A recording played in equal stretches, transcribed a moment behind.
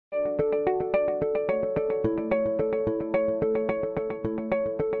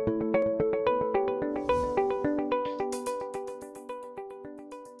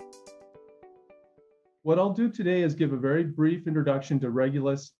What I'll do today is give a very brief introduction to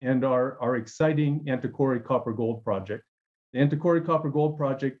Regulus and our exciting Antiquary Copper Gold project. The Antiquary Copper Gold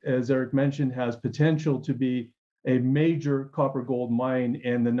project, as Eric mentioned, has potential to be a major copper gold mine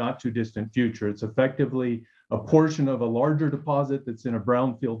in the not too distant future. It's effectively a portion of a larger deposit that's in a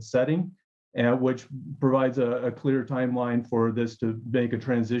brownfield setting, which provides a clear timeline for this to make a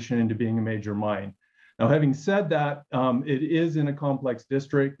transition into being a major mine. Now, having said that, it is in a complex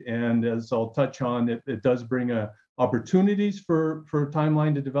district, and as I'll touch on, it does bring opportunities for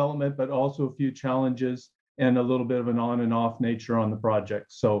timeline to development, but also a few challenges and a little bit of an on and off nature on the project.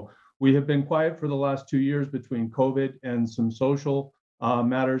 So we have been quiet for the last 2 years between COVID and some social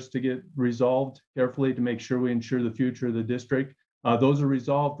matters to get resolved carefully to make sure we ensure the future of the district. Those are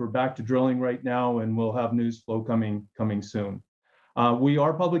resolved. We're back to drilling right now, and we'll have news flow coming soon. We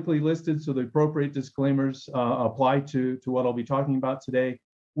are publicly listed, so the appropriate disclaimers apply to what I'll be talking about today.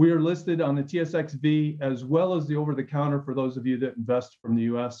 We are listed on the TSX-V as well as the over-the-counter for those of you that invest from the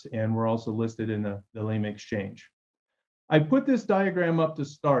US, and we're also listed in the LAME exchange. I put this diagram up to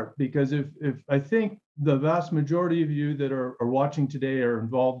start because if I think the vast majority of you that are watching today are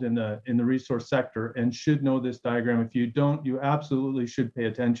involved in the resource sector and should know this diagram. If you don't, you absolutely should pay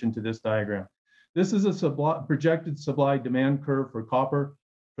attention to this diagram. This is a projected supply-demand curve for copper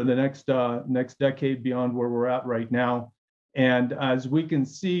for the next decade beyond where we're at right now. And as we can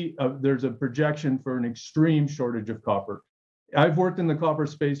see, there's a projection for an extreme shortage of copper. I've worked in the copper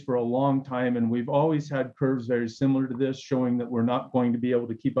space for a long time, and we've always had curves very similar to this, showing that we're not going to be able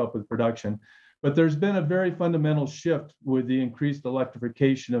to keep up with production. But there's been a very fundamental shift with the increased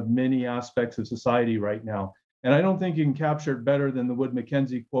electrification of many aspects of society right now. And I don't think you can capture it better than the Wood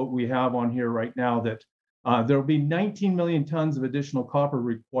Mackenzie quote we have on here right now, that there will be 19 million tons of additional copper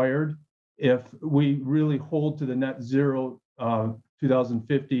required if we really hold to the net zero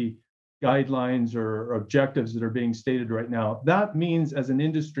 2050 guidelines or objectives that are being stated right now. That means as an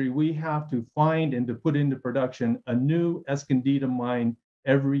industry, we have to find and to put into production a new Escondida mine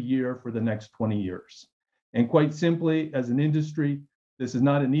every year for the next 20 years. And quite simply, as an industry, this is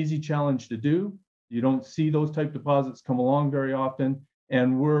not an easy challenge to do. You don't see those type deposits come along very often,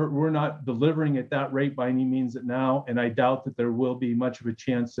 and we're not delivering at that rate by any means now, and I doubt that there will be much of a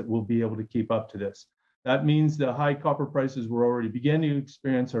chance that we'll be able to keep up to this. That means the high copper prices we're already beginning to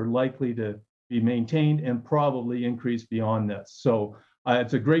experience are likely to be maintained and probably increase beyond this. So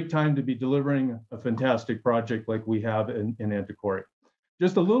it's a great time to be delivering a fantastic project like we have in Antiquary.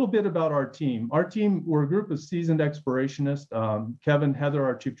 Just a little bit about our team. Our team, we're a group of seasoned explorationists. Kevin, Heather,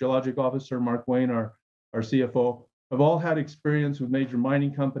 our Chief Geologic Officer, Mark Wayne, our CFO, have all had experience with major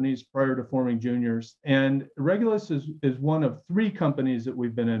mining companies prior to forming juniors. And Regulus is one of 3 companies that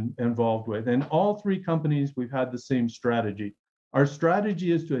we've been involved with. And all 3 companies, we've had the same strategy. Our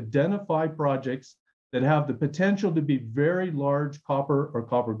strategy is to identify projects that have the potential to be very large copper or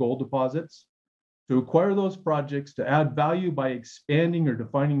copper gold deposits, to acquire those projects, to add value by expanding or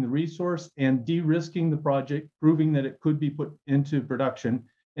defining the resource and de-risking the project, proving that it could be put into production,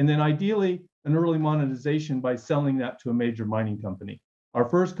 and then ideally an early monetization by selling that to a major mining company. Our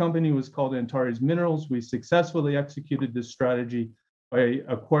first company was called Antares Minerals. We successfully executed this strategy by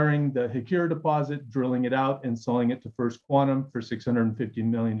acquiring the Hikira deposit, drilling it out, and selling it to First Quantum for $650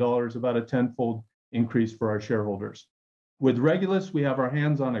 million, about a 10-fold increase for our shareholders. With Regulus, we have our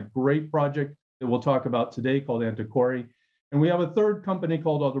hands on a great project that we'll talk about today called Antiquary. And we have a third company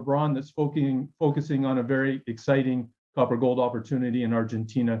called Aldebaran that's focusing on a very exciting copper gold opportunity in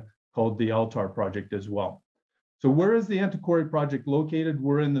Argentina called the Altar project as well. So where is the Antiquary project located?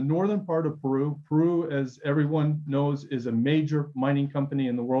 We're in the northern part of Peru. Peru, as everyone knows, is a major mining company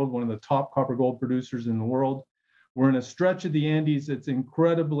in the world, one of the top copper gold producers in the world. We're in a stretch of the Andes that's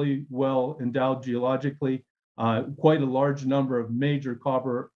incredibly well endowed geologically, quite a large number of major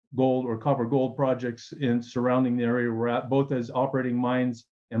copper gold projects surrounding the area we're at, both as operating mines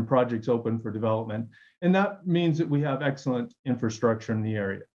and projects open for development. And that means that we have excellent infrastructure in the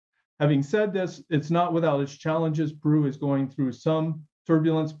area. Having said this, it's not without its challenges. Peru is going through some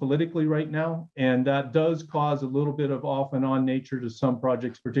turbulence politically right now, and that does cause a little bit of off and on nature to some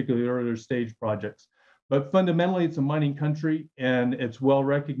projects, particularly earlier stage projects. But fundamentally, it's a mining country, and it's well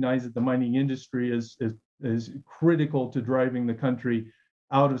recognized that the mining industry is critical to driving the country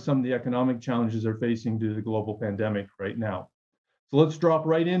out of some of the economic challenges they're facing due to the global pandemic right now. So let's drop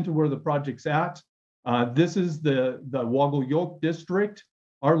right into where the project's at. This is the Huaguayoc district.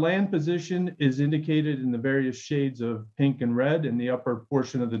 Our land position is indicated in the various shades of pink and red in the upper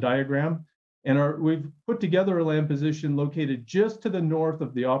portion of the diagram. And we've put together a land position located just to the north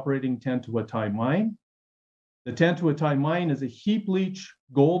of the operating Tantahuatay mine. The Tantahuatay mine is a heap leach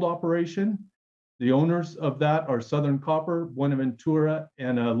gold operation. The owners of that are Southern Copper, Buenaventura,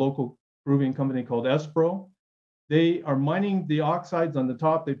 and a local Peruvian company called Espro. They are mining the oxides on the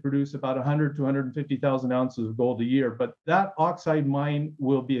top. They produce about 100 to 150,000 ounces of gold a year, but that oxide mine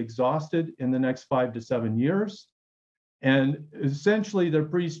will be exhausted in the next 5 to 7 years. And essentially, they're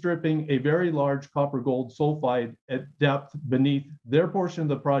pre-stripping a very large copper gold sulfide at depth beneath their portion of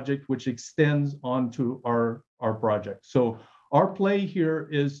the project, which extends onto our project. So our play here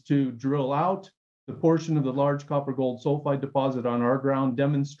is to drill out the portion of the large copper gold sulfide deposit on our ground,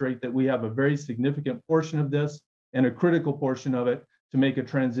 demonstrate that we have a very significant portion of this and a critical portion of it to make a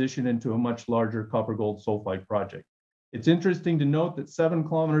transition into a much larger copper gold sulfide project. It's interesting to note that 7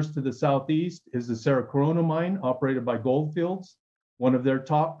 kilometers to the southeast is the Cerro Corona mine operated by Gold Fields, one of their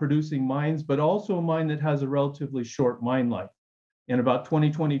top producing mines, but also a mine that has a relatively short mine life. In about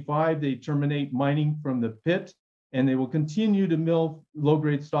 2025, they terminate mining from the pit, and they will continue to mill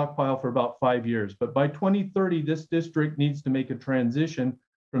low-grade stockpile for about 5 years. But by 2030, this district needs to make a transition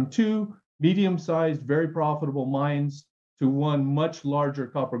from 2 medium-sized, very profitable mines to one much larger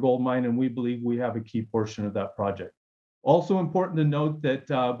copper gold mine, and we believe we have a key portion of that project. Also important to note that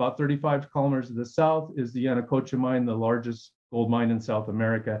about 35 kilometers to the south is the Yanacocha mine, the largest gold mine in South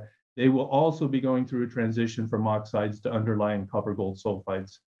America. They will also be going through a transition from oxides to underlying copper gold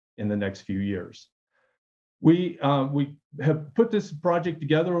sulfides in the next few years. We have put this project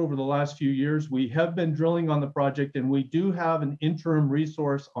together over the last few years. We have been drilling on the project, and we do have an interim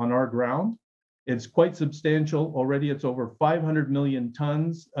resource on our ground. It's quite substantial already. It's over 500 million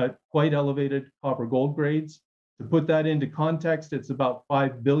tons at quite elevated copper gold grades. To put that into context, it's about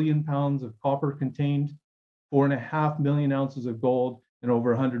 5 billion pounds of copper contained, 4.5 million ounces of gold, and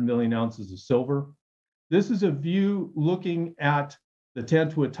over 100 million ounces of silver. This is a view looking at the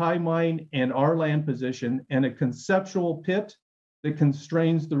Tantuatai mine and our land position and a conceptual pit that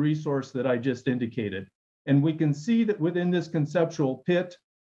constrains the resource that I just indicated. And we can see that within this conceptual pit,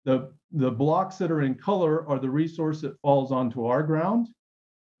 the blocks that are in color are the resource that falls onto our ground.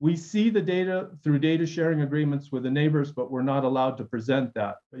 We see the data through data sharing agreements with the neighbors, but we're not allowed to present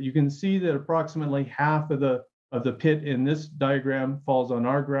that. But you can see that approximately half of the pit in this diagram falls on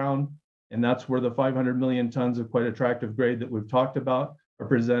our ground, and that's where the 500 million tons of quite attractive grade that we've talked about are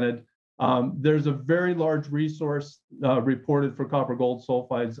presented. There's a very large resource reported for copper gold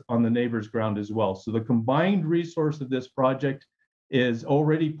sulfides on the neighbor's ground as well. So the combined resource of this project is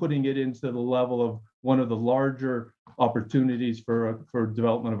already putting it into the level of one of the larger opportunities for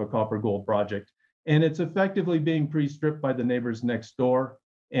development of a copper gold project. And it's effectively being pre-stripped by the neighbors next door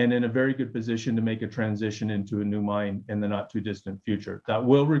and in a very good position to make a transition into a new mine in the not too distant future. That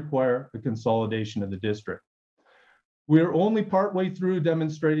will require a consolidation of the district. We're only partway through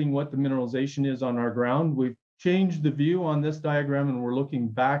demonstrating what the mineralization is on our ground. We've changed the view on this diagram and we're looking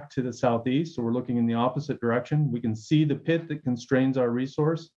back to the southeast. So we're looking in the opposite direction. We can see the pit that constrains our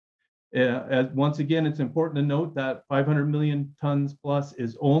resource. Once again, it's important to note that 500 million tons plus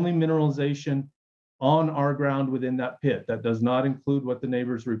is only mineralization on our ground within that pit. That does not include what the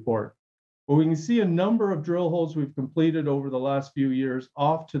neighbors report. But we can see a number of drill holes we've completed over the last few years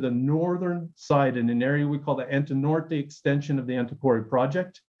off to the northern side in an area we call the Anta Norte extension of the Antacory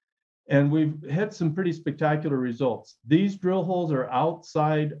project. And we've hit some pretty spectacular results. These drill holes are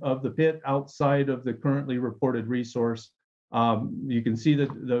outside of the pit, outside of the currently reported resource. You can see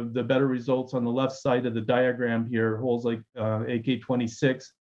that the better results on the left side of the diagram here, holes like AK26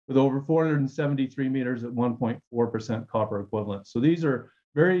 with over 473 meters at 1.4% copper equivalent. So these are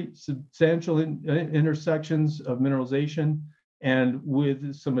very substantial intersections of mineralization. And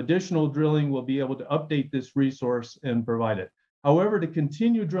with some additional drilling, we'll be able to update this resource and provide it. However, to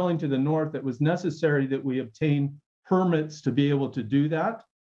continue drilling to the north, it was necessary that we obtain permits to be able to do that.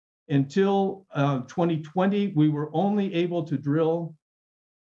 Until 2020, we were only able to drill,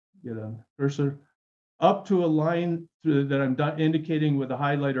 get a cursor, up to a line that I'm indicating with a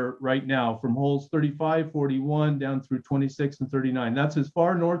highlighter right now, from holes 35, 41 down through 26 and 39. That's as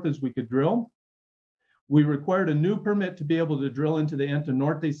far north as we could drill. We required a new permit to be able to drill into the Anta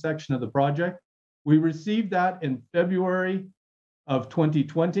Norte section of the project. We received that in February of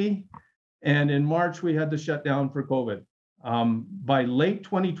 2020, and in March we had to shut down for COVID. By late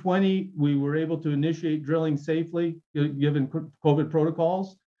 2020, we were able to initiate drilling safely, given COVID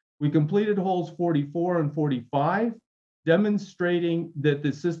protocols. We completed holes 44 and 45, demonstrating that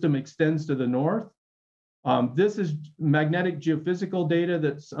the system extends to the north. This is magnetic geophysical data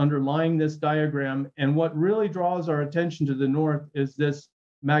that's underlying this diagram. And what really draws our attention to the north is this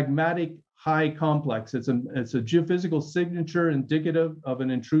magmatic high complex. It's a geophysical signature indicative of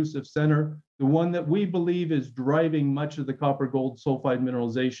an intrusive center, the one that we believe is driving much of the copper gold sulfide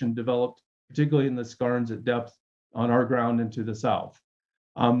mineralization developed particularly in the skarns at depth on our ground and to the south.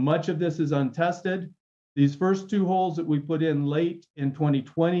 Much of this is untested. These first two holes that we put in late in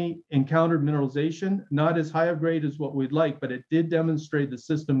 2020 encountered mineralization, not as high a grade as what we'd like, but it did demonstrate the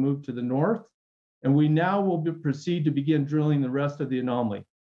system moved to the north. And we now will proceed to begin drilling the rest of the anomaly.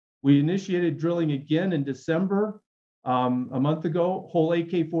 We initiated drilling again in December, a month ago. Hole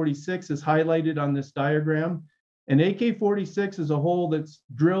AK46 is highlighted on this diagram. And AK46 is a hole that's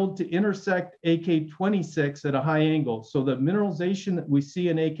drilled to intersect AK26 at a high angle. So the mineralization that we see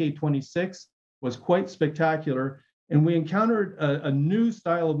in AK26 was quite spectacular. And we encountered a new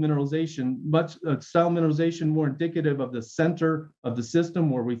style of mineralization, more indicative of the center of the system,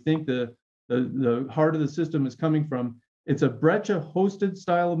 where we think the heart of the system is coming from. It's a breccia-hosted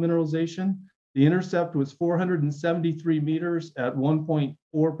style of mineralization. The intercept was 473 meters at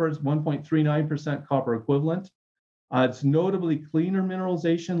 1.39% copper equivalent. It's notably cleaner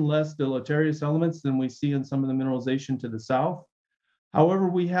mineralization, less deleterious elements than we see in some of the mineralization to the south. However,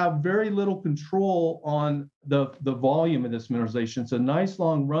 we have very little control on the volume of this mineralization. It's a nice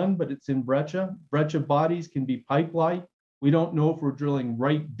long run, but it's in breccia. Breccia bodies can be pipe-like. We don't know if we're drilling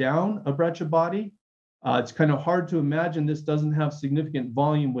right down a breccia body. It's kind of hard to imagine this doesn't have significant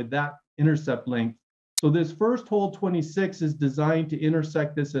volume with that intercept length. So this first hole 26 is designed to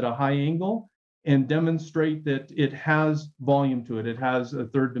intersect this at a high angle and demonstrate that it has volume to it. It has a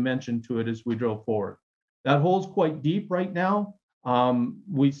third dimension to it as we drill forward. That hole's quite deep right now.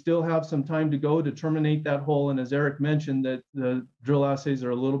 We still have some time to go to terminate that hole. And as Eric mentioned, that the drill assays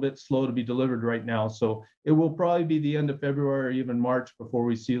are a little bit slow to be delivered right now. So it will probably be the end of February or even March before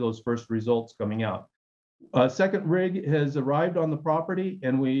we see those first results coming out. Second rig has arrived on the property,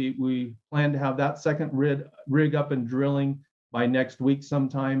 and we plan to have that second rig up and drilling by next week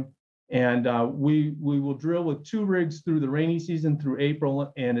sometime. And we will drill with 2 rigs through the rainy season through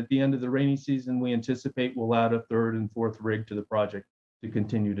April. And at the end of the rainy season, we anticipate we'll add a 3rd and 4th rig to the project to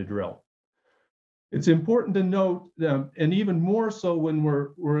continue to drill. It's important to note, and even more so when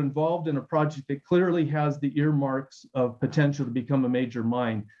we're involved in a project that clearly has the earmarks of potential to become a major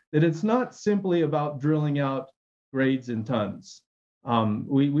mine, that it's not simply about drilling out grades in tons.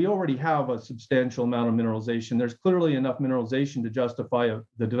 We already have a substantial amount of mineralization. There's clearly enough mineralization to justify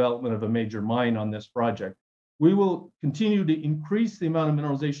the development of a major mine on this project. We will continue to increase the amount of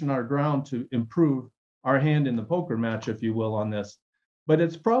mineralization on our ground to improve our hand in the poker match, if you will, on this. But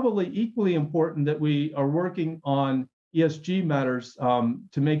it's probably equally important that we are working on ESG matters to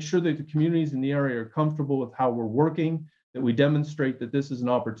make sure that the communities in the area are comfortable with how we're working, that we demonstrate that this is an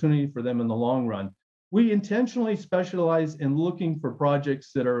opportunity for them in the long run. We intentionally specialize in looking for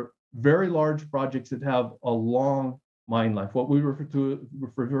projects that are very large projects that have a long mine life, what we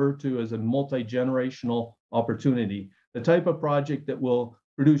refer to as a multi-generational opportunity, the type of project that will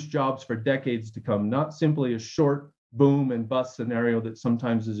produce jobs for decades to come, not simply a short boom and bust scenario that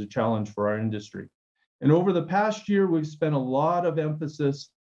sometimes is a challenge for our industry. And over the past year, we've spent a lot of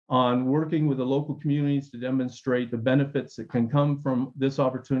emphasis on working with the local communities to demonstrate the benefits that can come from this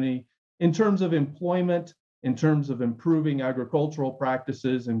opportunity in terms of employment, in terms of improving agricultural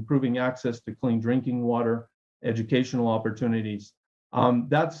practices, improving access to clean drinking water, educational opportunities.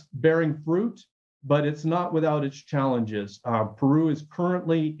 That's bearing fruit, but it's not without its challenges. Peru is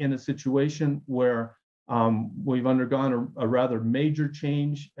currently in a situation where we've undergone a rather major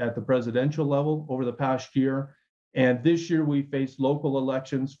change at the presidential level over the past year. And this year we face local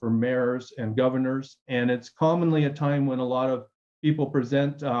elections for mayors and governors. And it's commonly a time when a lot of people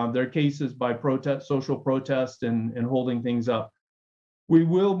present their cases by social protest and holding things up. We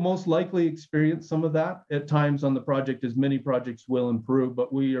will most likely experience some of that at times on the project, as many projects will improve,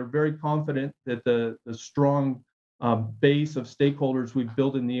 but we are very confident that the strong base of stakeholders we've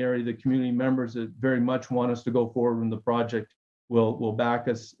built in the area, the community members that very much want us to go forward in the project, will back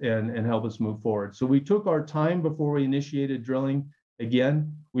us and help us move forward. So we took our time before we initiated drilling.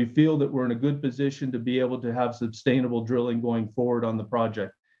 Again, we feel that we're in a good position to be able to have sustainable drilling going forward on the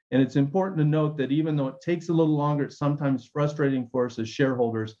project. And it's important to note that even though it takes a little longer, it's sometimes frustrating for us as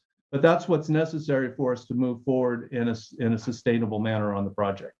shareholders, but that's what's necessary for us to move forward in a sustainable manner on the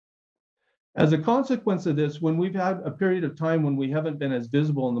project. As a consequence of this, when we've had a period of time when we haven't been as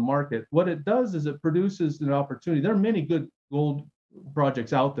visible in the market, what it does is it produces an opportunity. There are many good gold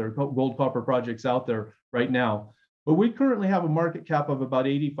projects out there, gold copper projects out there right now. But we currently have a market cap of about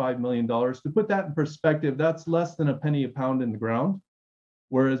 $85 million. To put that in perspective, that's less than a penny a pound in the ground,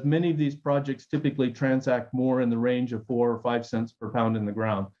 whereas many of these projects typically transact more in the range of 4 or 5 cents per pound in the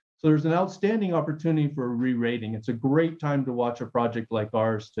ground. So there's an outstanding opportunity for a re-rating. It's a great time to watch a project like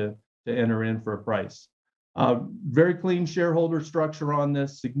ours to enter in for a price. Very clean shareholder structure on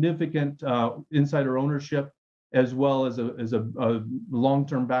this, significant insider ownership, as well as a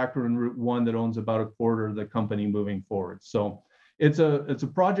long-term backer in Route 1 that owns about a quarter of the company moving forward. So it's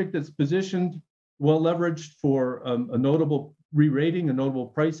a project that's positioned, well leveraged for a notable re-rating, a notable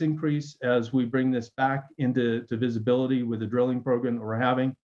price increase as we bring this back into visibility with the drilling program that we're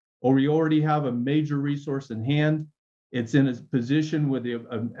having. Or we already have a major resource in hand. It's in a position with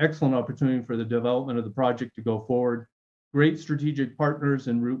an excellent opportunity for the development of the project to go forward. Great strategic partners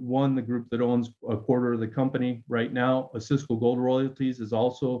in Route 1, the group that owns a quarter of the company right now. Osisko Gold Royalties is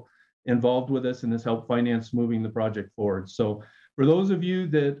also involved with us and has helped finance moving the project forward. So for those of you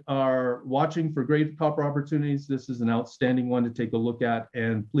that are watching for great copper opportunities, this is an outstanding one to take a look at.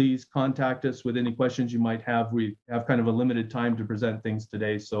 And please contact us with any questions you might have. We have kind of a limited time to present things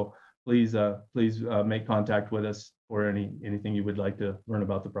today. So please make contact with us for anything you would like to learn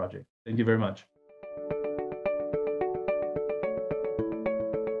about the project. Thank you very much.